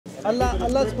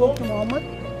Allah spoke to Muhammad.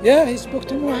 Yeah, he spoke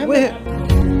to Muhammad.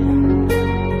 Where?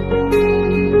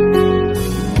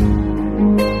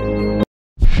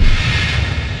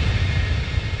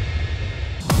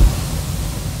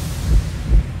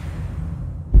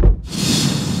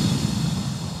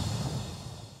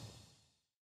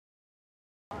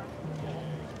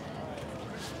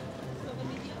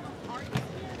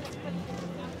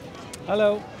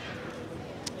 Hello.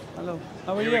 Hello.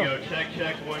 How are Here you? we go.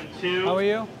 Check, 1, 2. How are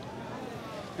you?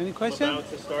 Any We're question? about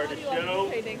to start the show.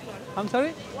 Advocating for? I'm sorry?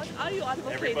 What are you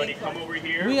advocating Everybody for? come over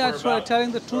here. We are We're about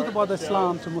telling the to truth start about the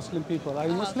Islam show. to Muslim people. Are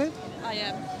you Muslim? I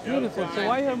am. Beautiful. So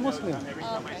why are you Muslim? Okay.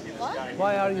 What?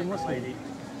 Why are you Muslim?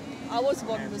 I was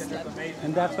born Muslim.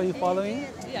 And that's why you're following?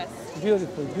 Yes.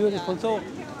 Beautiful, beautiful. Yeah. So,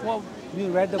 well, you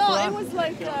read the No, Quran? it was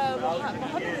like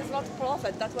Muhammad is not a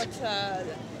prophet. That's what.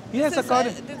 Yes,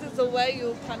 according. This is the way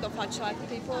you kind of attract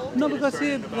people. No, because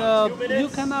see, you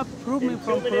cannot prove me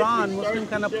from Quran. Muslim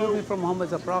cannot prove me from Muhammad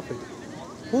as a prophet.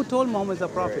 Who told Muhammad is a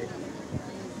prophet?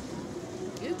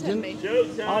 You tell me.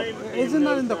 Isn't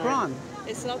that in the Quran?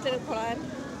 It's not in the Quran.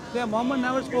 Yeah, Muhammad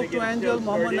never spoke to angel.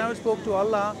 Muhammad never spoke to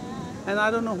Allah, and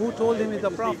I don't know who told him he's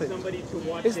a prophet.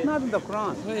 It's not in the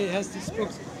Quran. Well, he has to speak.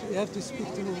 You have to speak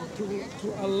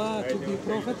to Allah to be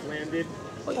prophet.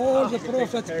 All the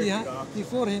prophets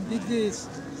before him, did they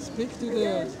speak to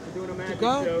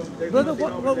God? Brother,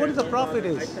 what is a prophet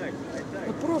is?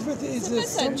 A prophet is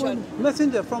someone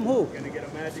Messenger from who?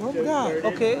 from God.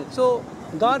 Okay, so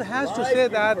God has to say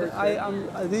that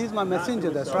he is my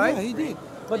messenger. That's right. Yeah, he did.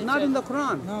 But not in the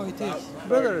Quran. No, it is.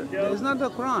 Brother, it's not the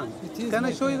Quran. It is Can I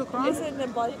my show you the It's Quran? in the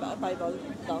Bible.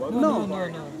 No.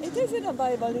 No. It is in the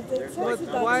Bible. It says But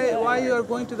that, why you are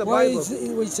going to the Why Bible? is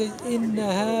it, we say inna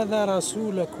hadha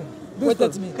rasulakum? What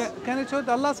that means? Can I show it?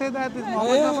 Allah say that is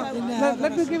Muhammad. Yeah, inna hadha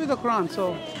Let me give you the Quran.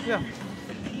 So, yeah.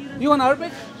 You want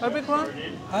Arabic? Arabic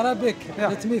Quran? Arabic. Yeah.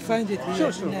 Let me find it here.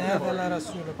 Sure, sure, Inna yeah. hadha la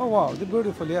rasulakum. Oh wow, they're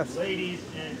beautiful. Yes. Ladies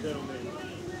and gentlemen,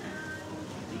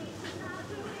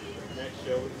 next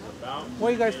show is about Where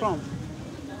are you guys from?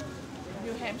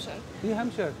 New Hampshire. New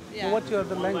Hampshire. Yeah. So what's your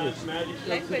the language? magic show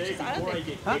Language today is before I Arabic.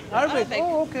 get Huh? kicked Arabic. Arabic.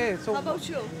 Oh, okay. So. How about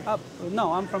you?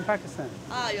 No, I'm from Pakistan.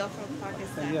 You're from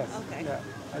Pakistan. Yes. Okay. Yeah.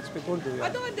 I speak Urdu. I Yeah.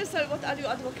 don't understand. What are you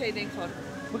advocating for?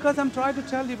 Because I'm trying to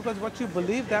tell you because what you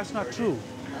believe that's not true.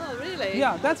 Oh, really?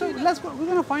 Yeah, that's what, we're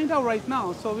gonna find out right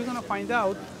now. So we're gonna find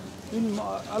out.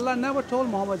 Allah never told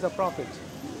Muhammad is a prophet.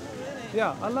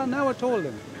 Yeah, Allah never told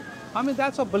him. I mean,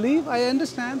 that's a belief. I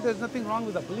understand. There's nothing wrong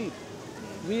with the belief.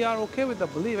 We are okay with the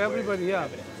belief. Everybody, yeah,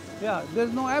 yeah.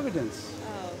 There's no evidence.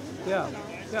 Yeah,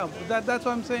 yeah. That's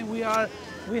what I'm saying. We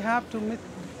have to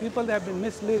people that have been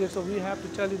misled. So we have to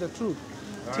tell you the truth.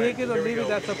 Take it or leave it.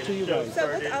 That's up to you guys. So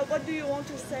what do you want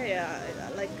to say?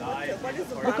 What is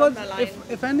the Because bottom line?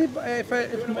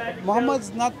 if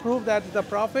Muhammad's not proved that the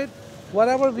prophet,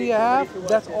 whatever we have,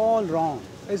 that's all wrong.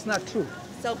 It's not true.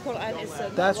 So Quran is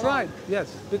not That's wrong. right.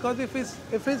 Yes, because if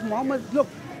it's Muhammad, look,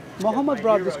 Muhammad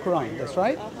brought this Quran. That's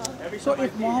right. So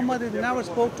if Muhammad never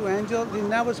spoke to angel, he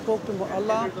never spoke to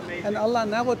Allah, and Allah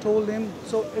never told him.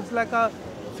 So it's like a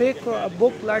fake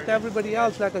book, like everybody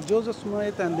else, like a Joseph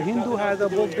Smith, and the Hindu has a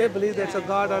book. They believe there's a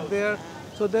God out there.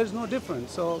 So there's no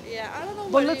difference. So. Yeah, I don't know.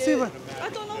 But where let's see you, what- I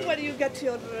don't know where you get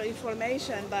your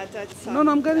information, but it's, No,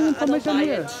 I'm getting information I don't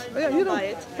buy here. It. Yeah, I you don't buy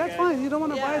don't. it. That's fine. You don't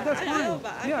want to buy it. That's I fine. know,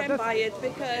 but I Yeah, can that's buy it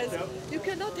because you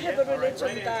cannot have a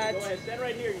religion that Stand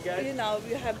right here, you guys.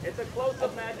 you have It's a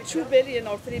close-up magic 2 billion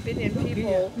or 3 billion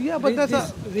people. yeah, but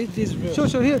that's Read this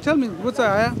verse. Sure. Here, tell me what's that?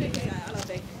 Arabic.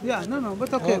 Yeah, no,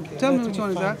 but okay. Tell me let which one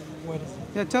is find that. What is it?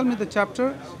 Yeah, tell me the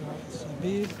chapter.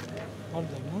 Sabir. Hold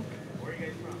on, no?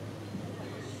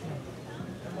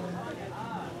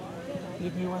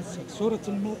 Give me 1 sec. Surah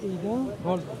Al-Ma'idah.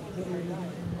 Hold on.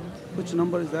 Which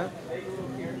number is that?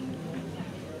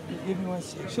 Give me 1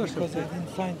 sec. Sure. Because I didn't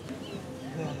find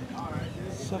the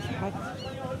Safhat.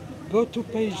 Go to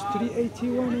page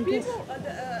 381, I guess.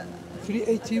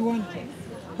 381.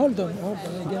 Hold on.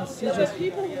 I can see There were just.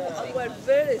 people who were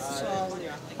very strong.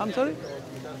 I'm sorry?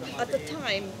 At the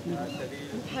time,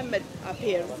 Muhammad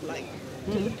appeared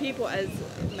to the people as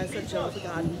messenger of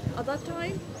God. At that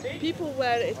time, people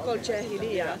were, it's called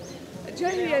Jahiliyyah.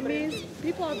 Jahiliyyah means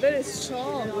people are very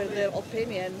strong with their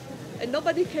opinion, and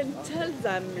nobody can tell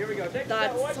them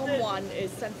that someone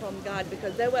is sent from God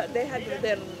because they had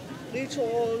their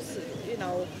rituals,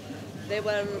 they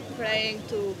were praying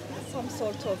to some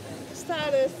sort of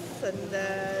status and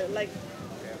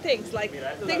things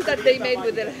that they made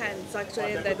with their hands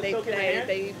actually that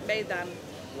they made them.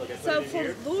 So for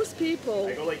those people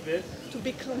I go like this, to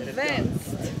be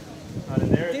convinced not in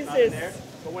there, this not in is there.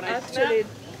 But when I actually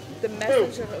snap, the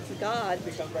messenger of God,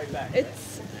 it comes right back.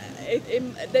 it's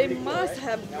they must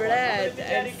have read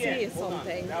and seen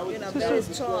something, you know, very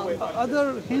strong.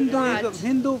 Other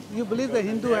Hindu, you believe the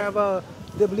Hindu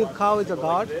they believe cow is a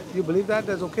god? You believe that?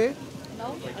 That's okay?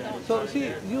 No, I don't. So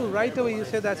see, you right away you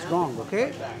say that's wrong,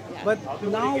 okay? But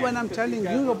now when I'm telling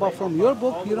you about from your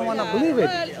book, you don't want to believe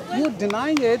it. You're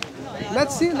denying it.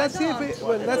 Let's see if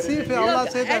Allah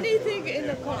Look, says that. anything in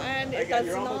the Quran it does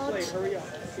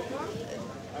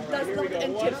not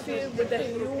interfere with the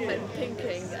human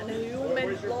thinking and the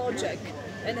human logic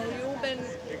and the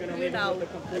human, you know,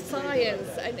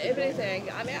 science and everything.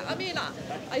 I mean,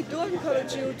 I do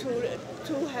encourage you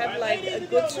to have like a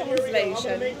good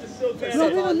translation. First No,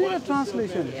 of we all. don't need a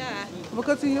translation. Yeah.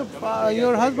 Because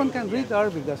your husband can read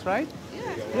Arabic, that's right?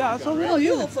 Yeah, so we No, don't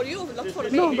you, need it. for you, not for me.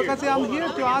 No, because I'm here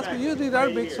to ask you. You read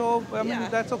Arabic, so I mean Yeah.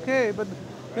 that's okay. But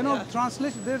you know,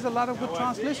 translation. There's a lot of good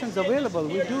translations available.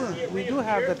 We do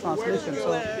have the translation.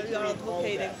 So You're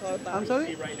advocating for that. I'm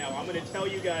sorry. Right now, I'm going to tell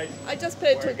you guys. I just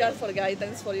pray to God for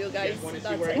guidance for you guys.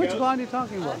 That's it. Which God are you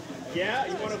talking about? Yeah,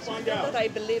 you want to find That out? I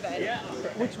believe in.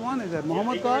 Which one is that?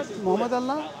 Muhammad God? Muhammad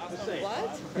Allah?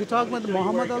 What? You talking about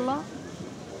Muhammad Allah?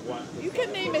 You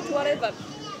can name it whatever.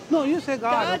 No, you say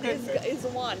God. God Okay. is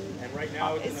one. And right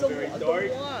now, it's It's in a very dark,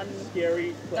 the one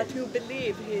scary that you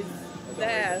believe He's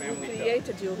there, who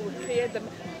created you, who created them.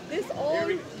 This all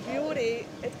beauty,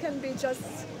 it can be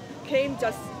came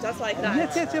just like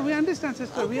that. Yes, we understand,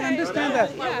 sister. We Okay. understand that.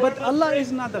 Yeah. But Allah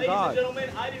is not the God.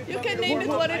 You can name it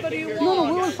whatever you want.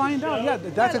 No, we will find out. Yeah,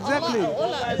 that's exactly.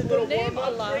 The name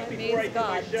Allah means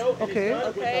God. Okay.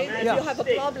 Okay? If Yeah. you have a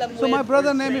problem So my with,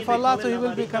 brother name if Allah, so he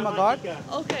will become a God.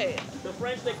 okay, The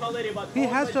French, they call it about He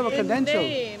has to have a the credential.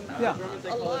 name, Yeah.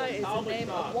 Allah is the name,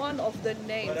 one of the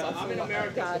names of I'm in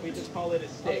America, God. so we just call it a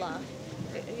stick. Allah.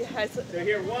 He has So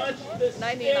here, watch the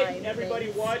 99 stick. Everybody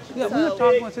names. watch Yeah, the we were stick.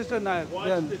 talking about sister. Now, Watch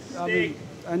yeah, the I mean,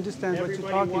 understands what you're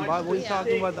talking about. We're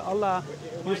talking about the Allah.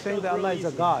 You're saying that Allah is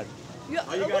a God.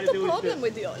 What's the problem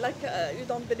with you? Like you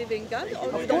don't believe in God,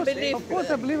 or you don't believe, Of course,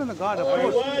 I believe in the God. Of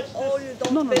or, course. or you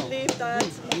don't No. believe that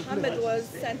Muhammad was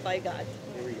sent by God.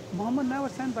 Muhammad never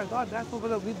sent by God. That's what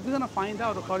we're gonna find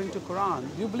out according to Quran.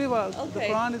 You believe the Okay.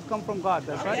 Quran is come from God.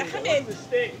 That's right. Hamid, The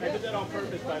stick. I did that on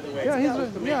purpose, by the way.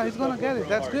 Yeah, he's gonna get it.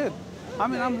 That's good. I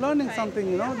mean, I'm learning something.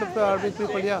 You know, the Arabic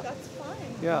people. Yeah, that's fine.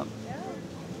 yeah.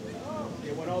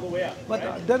 It went all the way up. But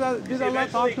did Allah Eventually,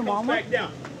 talk it to comes Muhammad? back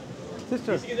down.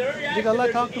 Sister, See, their reaction, did Allah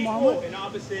there's talk an to equal Muhammad? and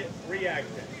opposite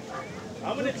reaction.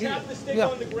 I'm going to tap the stick Yeah.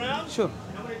 on the ground. Sure.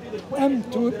 I'm going to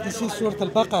do the quick. This is سورة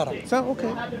البقرة. So,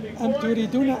 okay. أم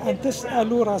تريدون أن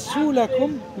تسألوا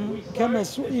رسولكم كما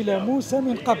سئل موسى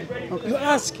من قبل. You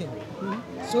ask him.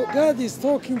 So God is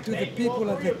talking to the people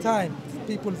at the time,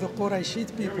 people, the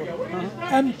Qurayshite people.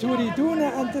 أم تريدون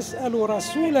أن تسألوا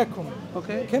رسولكم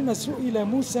Okay. كما سئل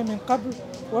موسى من قبل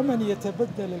ومن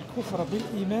يتبدل الكفر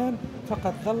بالإيمان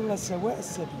فقد ضل سواء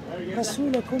السبيل.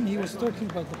 رسولكم, he was talking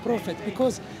about the prophet,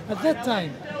 because at that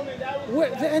time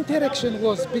the interaction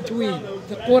was between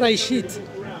the Qurayshite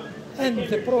and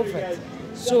the prophet.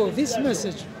 So this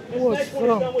message was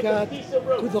from God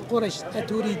to the Quraysh.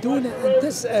 أتريدون أن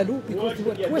تسألوا, because they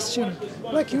were questioning,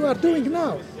 like you are doing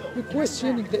now. You're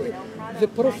questioning the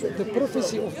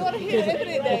prophecy of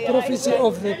the prophecy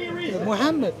of the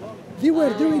Muhammad. They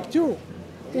were doing too.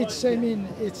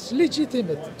 It's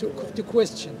legitimate to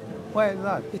question. Why is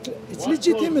that? It's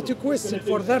legitimate to question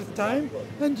for that time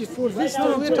and for this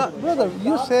time too. Brother,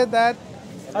 you said that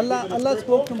Allah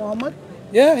spoke to Muhammad.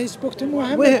 Yeah, he spoke to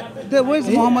Muhammad. Where's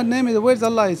Muhammad name? Where's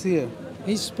Allah is here?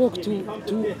 He spoke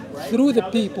through the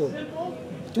people.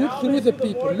 Through the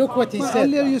people. Look what he Well, said.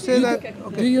 earlier you said that.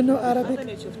 Do you know Arabic?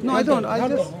 No, I don't. I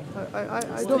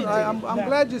don't. I'm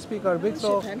glad you speak Arabic.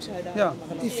 So, yeah.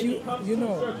 If you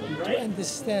know, to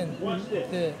understand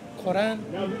the Quran,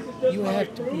 you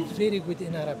have to be very good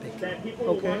in Arabic.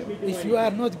 Okay. If you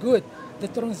are not good, the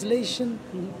translation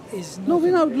is not. No,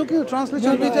 we're not looking at translation.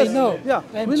 No, we I just, know. Yeah,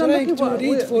 I'm we're not trying looking to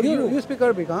read for you. You speak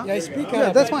Arabic, huh? Yeah, I speak Yeah,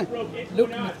 Arabic. that's fine. Look,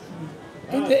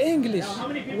 in the English,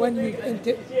 when you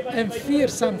fear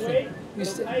something,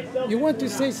 you want to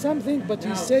say something, but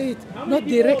you say it not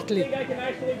directly.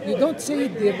 You don't say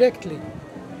it directly.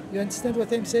 You understand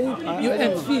what I'm saying? You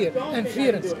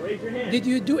inference. Did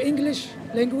you do English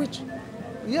language?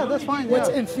 Yeah, that's fine. What's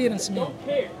Yeah. inference mean?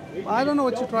 I don't know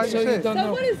what you're trying So to say. you don't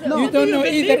know. what is it? You What don't do know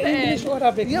you either believe in? English or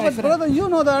Arabic. Yeah, my but friend. brother, you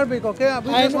know the Arabic, okay?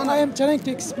 We I just know. wanna- I am trying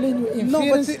to explain you No, but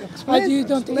inference. see, And you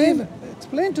don't even.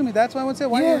 explain to me. That's why I would say,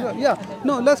 why? Yeah. Yeah.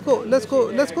 No, let's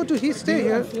go to. He stay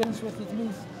here. Inference, what it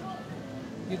means.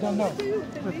 You don't know.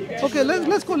 Okay,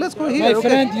 let's go here. My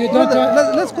friend, okay. you don't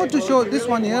Brother, let's go to show this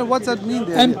one here. What's that mean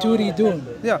there? أم تريدون.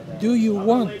 Yeah. Do you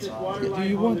want to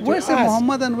Where's ask?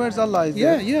 Muhammad and where's Allah? Is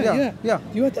Yeah, there? yeah.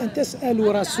 You want أن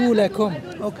تسألوا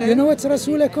رسولكم. Okay. You know what's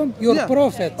رسولكم? Your Yeah.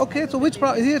 prophet. Okay, so which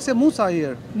prophet? Here it's a Musa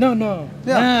here. No.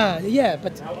 Yeah. Yeah,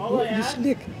 but you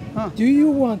slick. Huh. Do you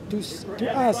want to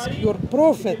ask your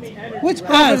prophet? Which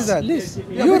prophet is Ask, that? listen.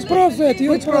 Yeah, Your which- prophet.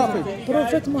 Your which prophet?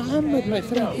 Prophet Muhammad, my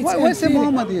friend. It's Where's the unfair.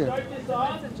 Muhammad here?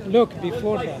 Look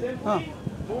before that. Huh.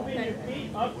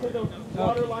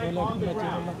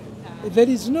 There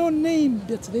is no name,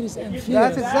 but there is inference.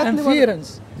 That's exactly what-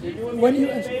 inference.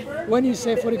 When you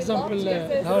say, for example,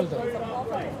 hold on.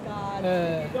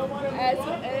 As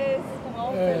he is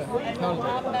Moses and hold on.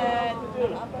 Muhammad and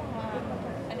Abraham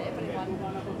and everyone.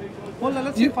 Well,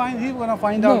 let's see. He's gonna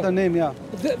find out the name. Yeah.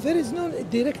 There is no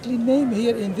directly name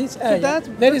here in this ayah. that's-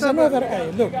 There is that's another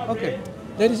ayah. Look. Okay.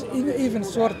 There is even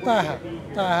Surah Taha.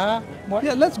 Taha.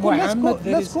 Yeah. Let's go. Muhammad,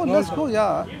 there Let's is go. no- Let's go.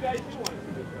 Yeah.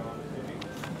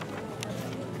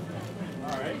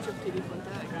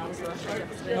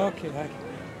 Okay.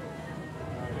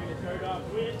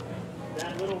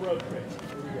 That little road trip.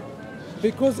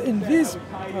 Because in this.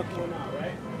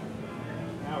 Okay.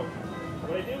 Now,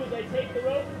 what I do is I take the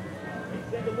rope,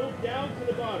 extend the loop down to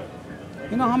the bottom.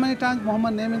 You know how many times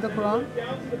Muhammad named in the Quran?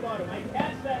 Down to the bottom. I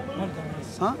catch that loop. Hold on one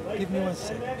second. Huh? Give me one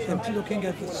second. I'm looking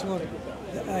at the surah,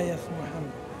 the ayah of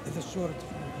Muhammad, the surah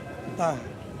of Taha.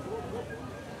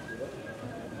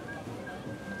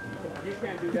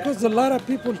 Because a lot of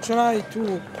people try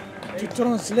to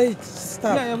translate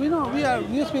stuff. Yeah. We know.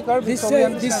 We speak Arabic, They so we say,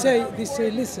 understand. they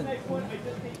say, listen.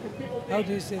 How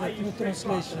do you say that? No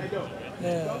translation.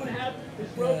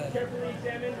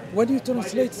 When you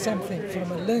translate something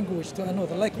from a language to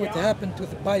another, like what happened to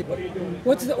the Bible,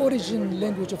 what's the origin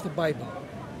language of the Bible?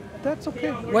 That's okay.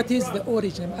 What is the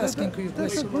origin? I'm asking you a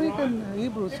That's the question. Greek and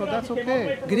Hebrew, so that's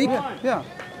okay. Greek? Yeah.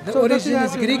 The So does origin he have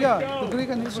is to- Greek? Yeah, the Greek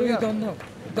and Hebrew. So you yeah. don't know.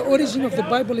 The origin of the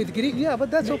Bible is Greek? Yeah, but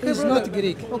that's okay, It's brother. not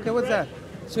Greek. Okay, what's that?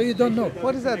 So you don't know.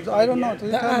 What is that? I don't know. So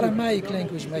you The tell me. Aramaic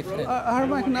language, my friend.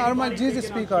 Aramaic, Jesus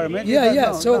speak Aramaic. Yeah, He yeah.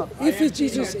 does- So no. if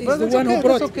Jesus is But the that's one okay, who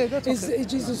brought, that's okay, that's is okay.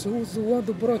 Jesus who's the one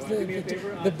who brought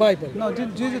the Bible? No,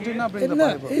 Jesus did not bring the No,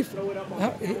 Bible.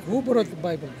 who brought the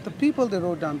Bible? The people they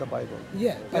wrote down the Bible.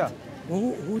 Yeah, but Yeah.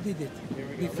 who did it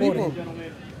before People.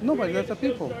 him? Nobody. That's the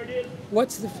people.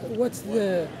 What's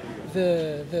the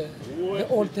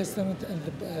Old Testament and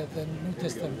the New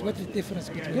Testament? What's the difference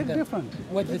between They're them? different.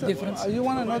 What's the difference? You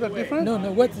want to know the difference? No,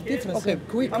 what's the difference? Okay,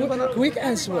 Quick I'm gonna- quick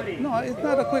answer. No, it's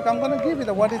not a quick. I'm going to give you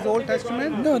the what is the Old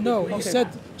Testament. No, you Okay. said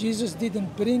Jesus didn't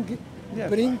bring Yes.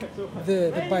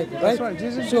 the Bible, right? That's right.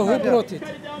 Jesus So did who not, yeah. brought it?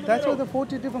 That's why the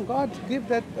 40 different gods give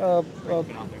that.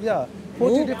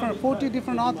 40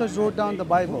 different authors wrote down the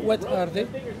Bible. What are they?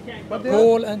 But they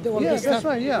Paul and all yeah, this that's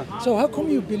stuff. right. Yeah. So how come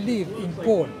you believe in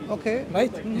Paul? Okay.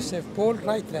 Right? You say Paul,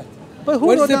 write that. But who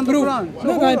Where is wrote the down the proof? Quran? So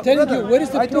No, who- I'm telling brother, you, where is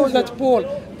the I proof told you. that Paul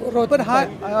wrote But the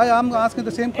Bible? I'm asking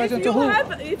the same question. If So you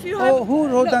who? if you have, Who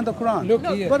wrote no, down the Quran? Look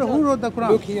here. But who wrote the Quran?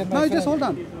 Look here, my No, friend. just hold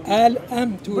on. Al-am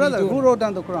Brother, who turidun. wrote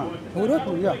down the Quran? Who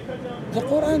wrote? Yeah. The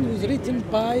Quran was written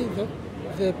by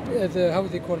the how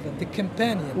they call them, the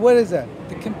companion. Where is that?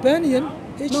 The companion.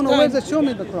 Each No, time. where's the? Show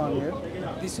me the Quran here.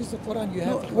 This is the Quran you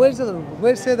No, have.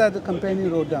 where say that the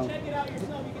companion wrote down?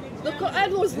 the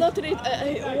Quran was not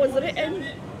was written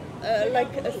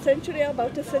like a century,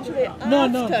 about a century No,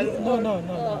 after, no.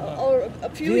 or a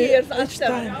few They- years each after.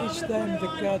 time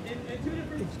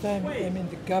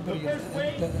the Gabriel,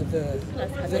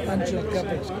 the angel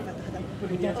Gabriel.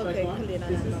 Okay,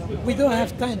 We don't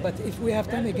have time, but if we have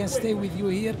time, I can stay with you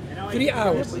here 3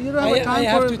 hours. You don't have a time I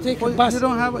have for, to take for a bus. you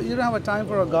don't have a time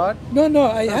for a God. No,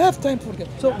 I have time for that.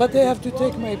 But I have to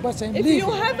take my bus. I'm If leaving.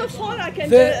 you have a phone, I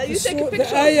can you take a the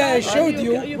picture. ayah I of that showed and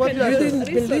you, you what can you didn't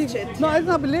research believe. it. No, I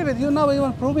don't believe it. You're not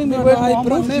even proving me No, where I Muhammad's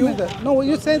proved name you. is. There. No,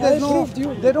 you say there's I no. proved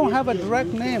you. They don't have a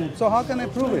direct name. So how can I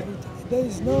prove it? There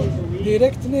is no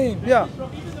direct name. Yeah.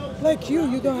 Like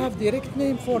you don't have direct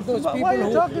name for those But people why are you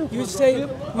who talking? you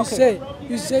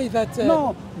say that.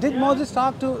 No. Did Moses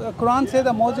talk to? Quran say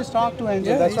that Moses talked to angels.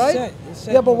 Yeah, That's he right.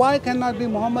 said Yeah, but Moses. why cannot be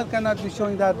Muhammad cannot be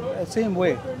showing that same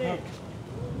way?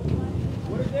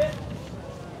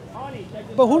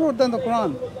 But who wrote down the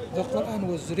Quran? The Quran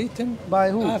was written By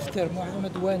who? after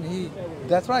Muhammad when he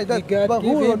That's right. He got But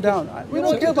who given wrote down? We So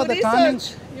don't care about the timing.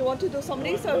 research. You want to do some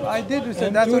research? I did research.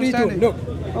 أم That's what I'm تريدون standing. look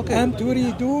Okay. أم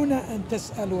تريدون أن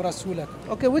تسألوا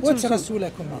رسولكم. Okay, which What's Rasul?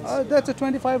 رسولكم means? That's a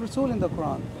 25 Rasul in the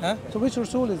Quran. Huh? So which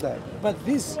Rasul is that? But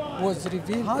this was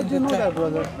revealed How in do you the know that, time.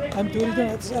 brother? أم تريدون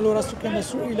أن تسألوا رسولكم كما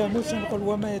سئل موسى قل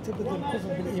وما يتبدل الكفر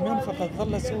بالإيمان فقد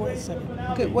ضل سواء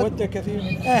السبيل. Okay, what- ود كثير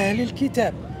من أهل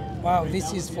الكتاب. Wow,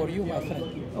 this is for you, my friend.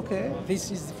 Okay. This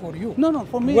is for you. No, no,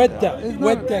 for me. ود it's not-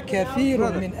 ود كثير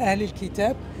Brother. من أهل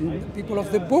الكتاب, the people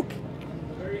of the book,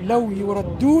 لو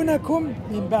يردونكم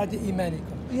من بعد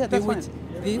إيمانكم. Yeah, They that's would-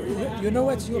 fine. you know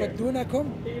what يردونكم?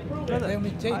 They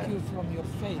will take you from your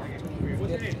faith to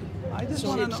your faith. I just So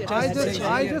want to it know. just I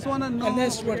says just want to know. And I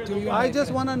swear to you, I my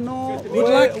just friend. want to know Good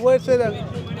luck. where say that.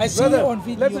 I see Brother, you on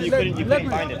video. Let me, You let, couldn't- you let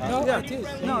couldn't me. find it, huh? No, Yeah. it is.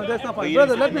 No, that's not But fine. you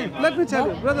Brother, didn't let me tell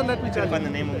you. Brother, let me tell Find the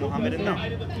you. name of Muhammad in there.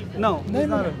 No, No, it's no,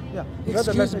 not. no. Yeah.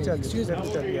 Brother, let Excuse me me, tell you. excuse Let me.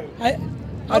 me tell you. Yeah.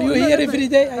 Are you No, here let me- every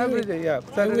day? Are you- Every day, yeah.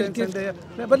 I Saturday will and give- Sunday.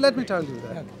 Yeah. But let me tell you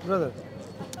that, Okay. brother.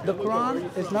 The Quran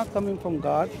is not coming from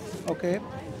God, okay?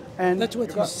 And That's what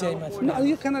you say, my friend. No,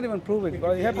 you cannot even prove it.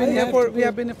 You have I been here have for to we prove-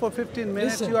 have been here for 15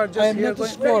 minutes. Listen, You are just I am here not a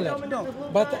going. scholar, No,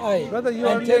 but brother, you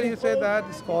I'm are here. telling- You say that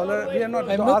scholar. We are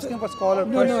not I'm not- asking for scholar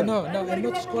No, question. no, I'm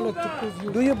not scholar to prove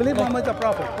you. Do you believe But Muhammad is a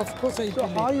prophet? Of course I So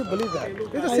believe. how you believe that?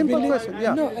 It's a I simple believe- question.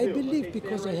 Yeah. No, I believe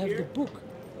because I have the book.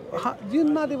 You're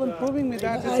not even proving me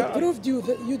that. I proved you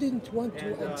that you didn't want to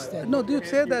understand. No, do you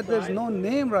say that there's no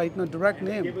name right now, direct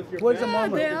name? Where's the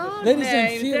Muhammad? There are There is a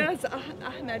names. fear. There's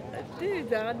Ahmed.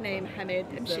 There's our name, Hamid.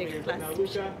 امشي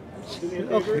خلاص.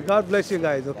 Okay, God bless you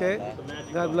guys, okay?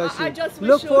 God bless you. I just wish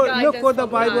look you for guidance the from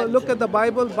Bible. God. Look at the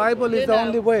Bible. Bible is You the know,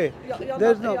 only way. You're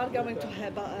There's not, no. You're going to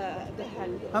have the hell.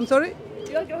 I'm sorry?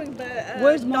 You're going.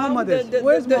 Where's down Muhammad the- is? the-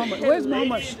 Where's the Muhammad? hill. Where's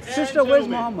Muhammad? Sister, where's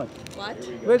Muhammad? What?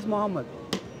 Where's Muhammad?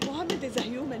 Muhammad is a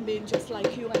human being just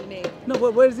like you and me. No,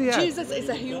 but where's he at? Jesus is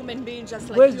a human being just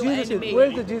like Where's you Jesus and is? me.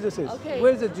 Where's the Jesus is? Okay.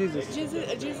 Where's the Jesus? Jesus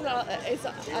is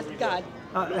at God.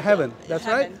 Heaven. That's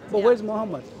right. Heaven, But yeah. where's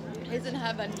Muhammad? He's in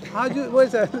heaven. How do you?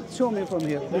 Where's that? Show me from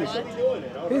here, please.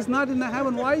 What? He's not in the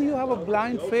heaven. Why you have a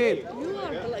blind faith?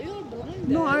 You're blind.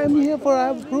 No, I am here for. I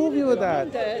have prove you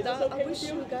that. I wish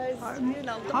you guys,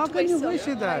 don't How can you waste wish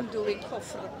your it that? time doing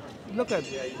kufr. Look at,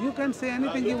 you can say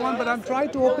anything you want, but I'm trying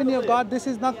to open your God. This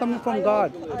is not coming from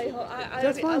God.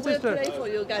 That's I fine, will sister. pray for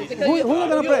you guys. Because Who you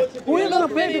gonna pray? Who you gonna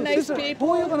look pray very to, nice sister? people,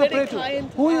 Who you gonna very pray to?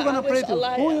 kind. Who you I gonna pray wish to?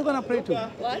 Allah- Who you gonna pray to?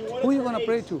 What? Who you gonna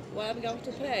pray to? Well, I'm going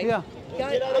to pray. Yeah.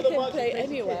 God, I can pray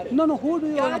anywhere. No, who do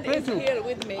you wanna God pray is to? here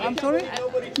with me. I'm sorry?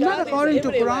 God Not is according to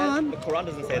everywhere. Quran. The Quran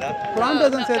doesn't say that. Quran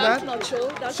doesn't say That's that. not true.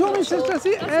 That's Show not me, true. sister.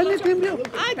 See, That's not anytime true. you,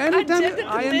 I anytime didn't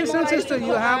I understand, memorize sister. the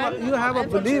You have a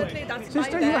belief. Unfortunately, that's my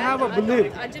Sister, you bad. have a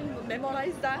belief. I didn't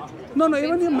memorize that. No,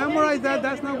 even you memorize that,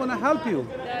 that's not gonna help you.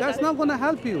 That's not gonna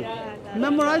help you.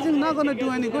 Memorizing not gonna do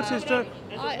any good, sister.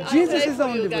 I Jesus pray is the for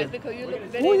you only guys way. because you look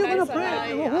very Who you nice gonna and pray?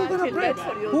 I Who gonna feel pray? bad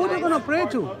for you Who you guys. gonna pray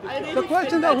to? I really The question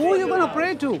feel is, bad who for you gonna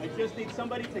pray to? Just need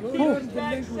somebody to keep the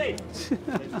flag safe.